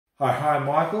Hi, I'm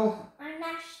Michael. I'm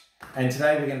Nash. And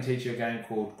today we're going to teach you a game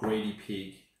called Greedy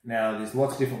Pig. Now, there's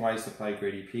lots of different ways to play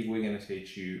Greedy Pig. We're going to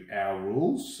teach you our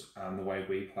rules, the way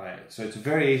we play it. So it's a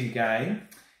very easy game.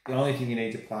 The only thing you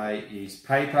need to play is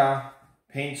paper,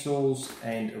 pencils,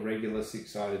 and a regular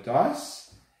six-sided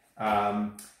dice.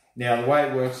 Now, the way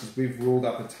it works is we've ruled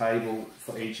up a table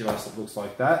for each of us that looks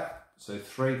like that. So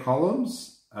 3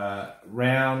 columns,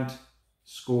 round,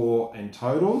 score, and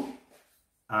total.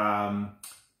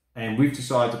 And we've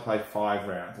decided to play 5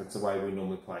 rounds. That's the way we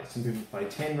normally play. Some people play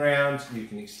 10 rounds. You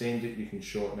can extend it, you can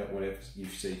shorten it, whatever you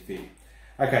see fit.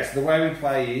 Okay, so the way we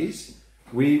play is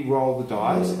we roll the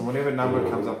dice, and whatever number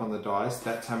comes up on the dice,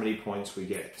 that's how many points we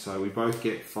get. So we both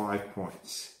get 5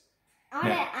 points.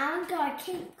 I'm going to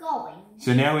keep going.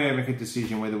 So now we make a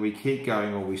decision whether we keep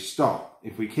going or we stop.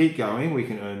 If we keep going, we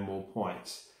can earn more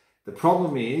points. The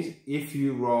problem is, if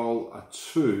you roll a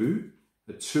 2,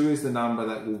 the 2 is the number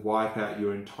that will wipe out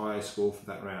your entire score for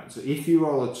that round. So if you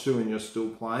roll a 2 and you're still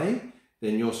playing,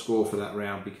 then your score for that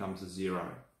round becomes a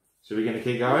 0. So we're going to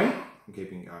keep going? I'm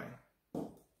keeping going.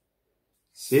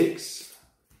 6.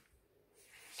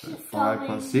 So 5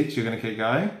 plus 6, you're going to keep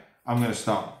going? I'm going to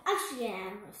stop. Actually, yeah,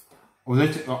 I'm going to stop. Well,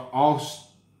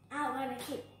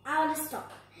 I want to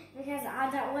stop because I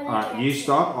don't want to. Alright, you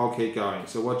stop, I'll keep going.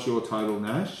 So what's your total,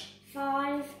 Nash?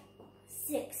 5,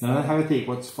 6. No, have a think.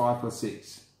 What's 5 plus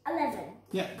 6? 11.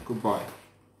 Yeah, good boy.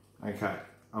 Okay,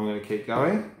 I'm going to keep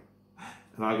going.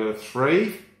 And I got a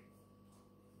 3.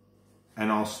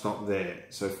 And I'll stop there.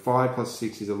 So 5 plus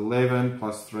 6 is 11,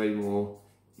 plus 3 more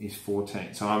is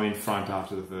 14. So I'm in front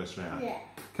after the first round. Yeah.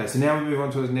 Okay, so now we move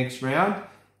on to the next round.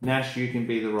 Nash, you can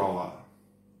be the roller.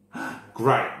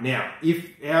 Great. Now,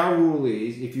 if our rule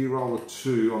is, if you roll a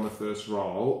 2 on the first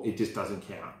roll, it just doesn't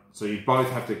count. So you both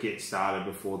have to get started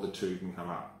before the 2 can come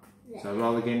up. Yeah. So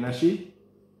roll again, Nashi.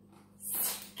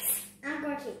 I'm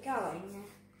going to keep going.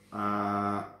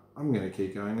 I'm going to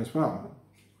keep going as well.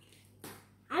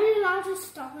 Are you allowed to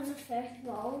stop on the first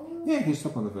roll? Yeah, you can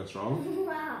stop on the first roll.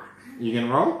 Wow. You going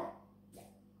to roll?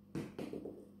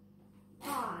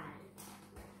 5.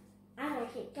 I'm going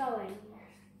to keep going.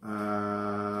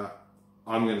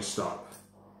 I'm going to stop.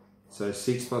 So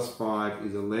 6 plus 5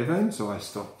 is 11, so I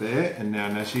stop there. And now,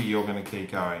 Nashi, you're going to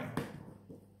keep going.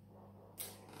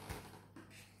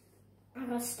 I'm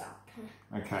going to stop.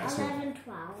 Okay, 11, so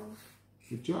 12.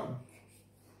 Good job.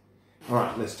 All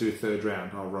right, let's do third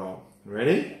round. I'll roll.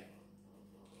 Ready?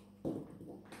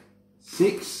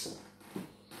 6.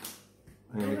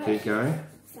 I'm going to keep going.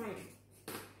 Same.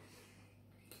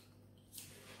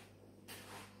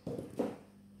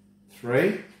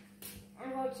 3.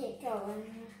 I'm going to keep going.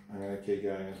 I'm going to keep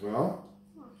going as well.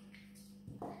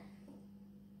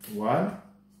 1.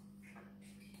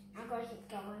 I'm going to keep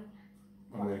going.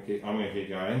 I'm going to keep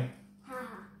going.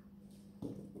 Haha.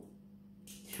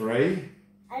 3.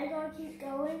 I'm going to keep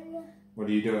going. What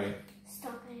are you doing?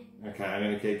 Stopping. Okay, I'm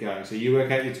going to keep going. So you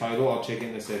work out your total. I'll check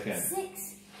in a second.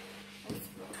 6.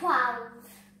 12.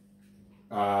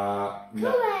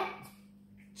 No. Correct.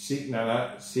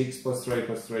 6 plus 3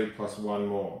 plus 3 plus 1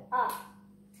 more.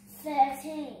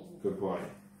 13. Good boy.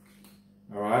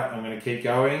 All right, I'm going to keep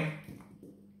going.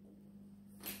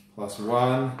 Plus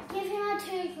 1. Give him a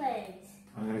 2, please.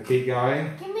 I'm going to keep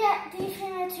going. Give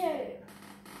him a 2.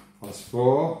 Plus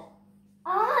 4. Oh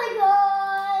my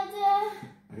god.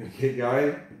 I'm going to keep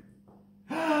going.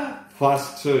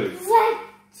 Plus 2. What?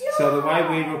 So the way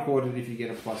we record it if you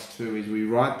get a plus 2 is we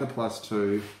write the plus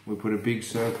 2, we put a big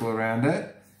circle around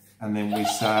it, and then we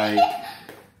say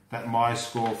that my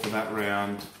score for that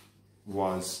round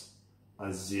was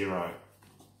a 0.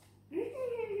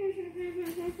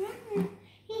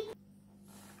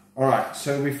 Alright,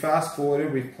 so we fast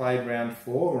forwarded, we've played round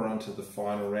 4, we're on to the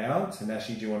final round. So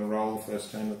Nashi, do you want to roll the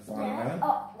first turn of the final round?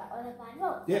 Oh, that was a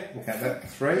final. Yeah, we'll count that.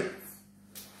 3.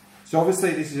 So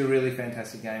obviously this is a really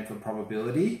fantastic game for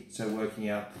probability. So working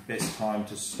out the best time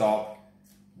to stop,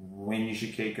 when you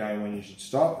should keep going, when you should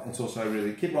stop. It's also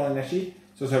really, keep rolling, Nashi.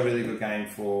 It's also a really good game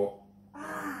for,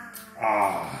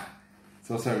 it's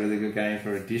also a really good game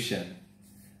for addition.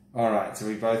 All right, so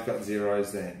we both got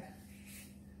 0s then.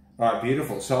 All right,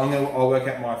 beautiful. So I'll work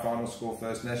out my final score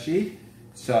first, Nashi.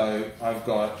 So I've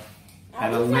got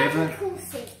an 11,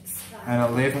 and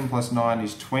 11 plus 9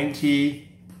 is 20,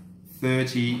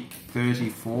 30,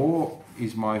 34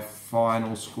 is my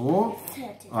final score.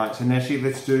 30. All right, so Nashi,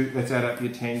 let's add up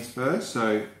your 10s first.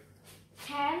 So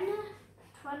 10,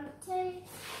 20,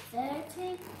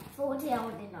 30, 40, I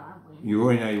already know I win. you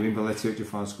already know you win, but let's see what your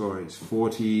final score is.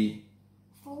 40.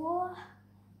 4,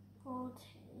 40,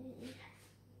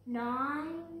 9.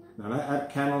 No,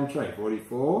 count on 3.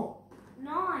 44.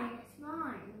 9, it's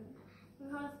 9.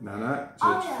 Because No.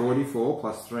 So it's 44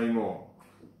 plus 3 more.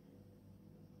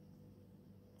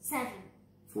 7.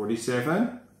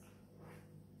 47.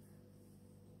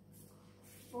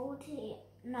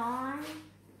 49.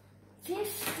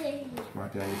 50.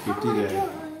 Right down your 50 Oh my there.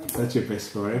 God. That's your best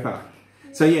score ever.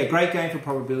 So yeah, great game for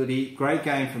probability, great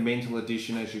game for mental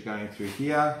addition as you're going through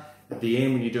here. At the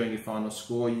end, when you're doing your final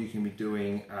score, you can be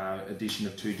doing addition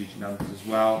of 2-digit numbers as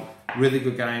well. Really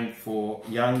good game for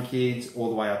young kids all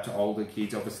the way up to older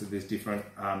kids. Obviously, there's different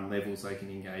levels they can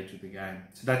engage with the game.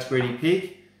 So that's Greedy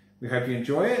Pig. We hope you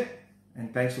enjoy it,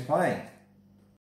 and thanks for playing.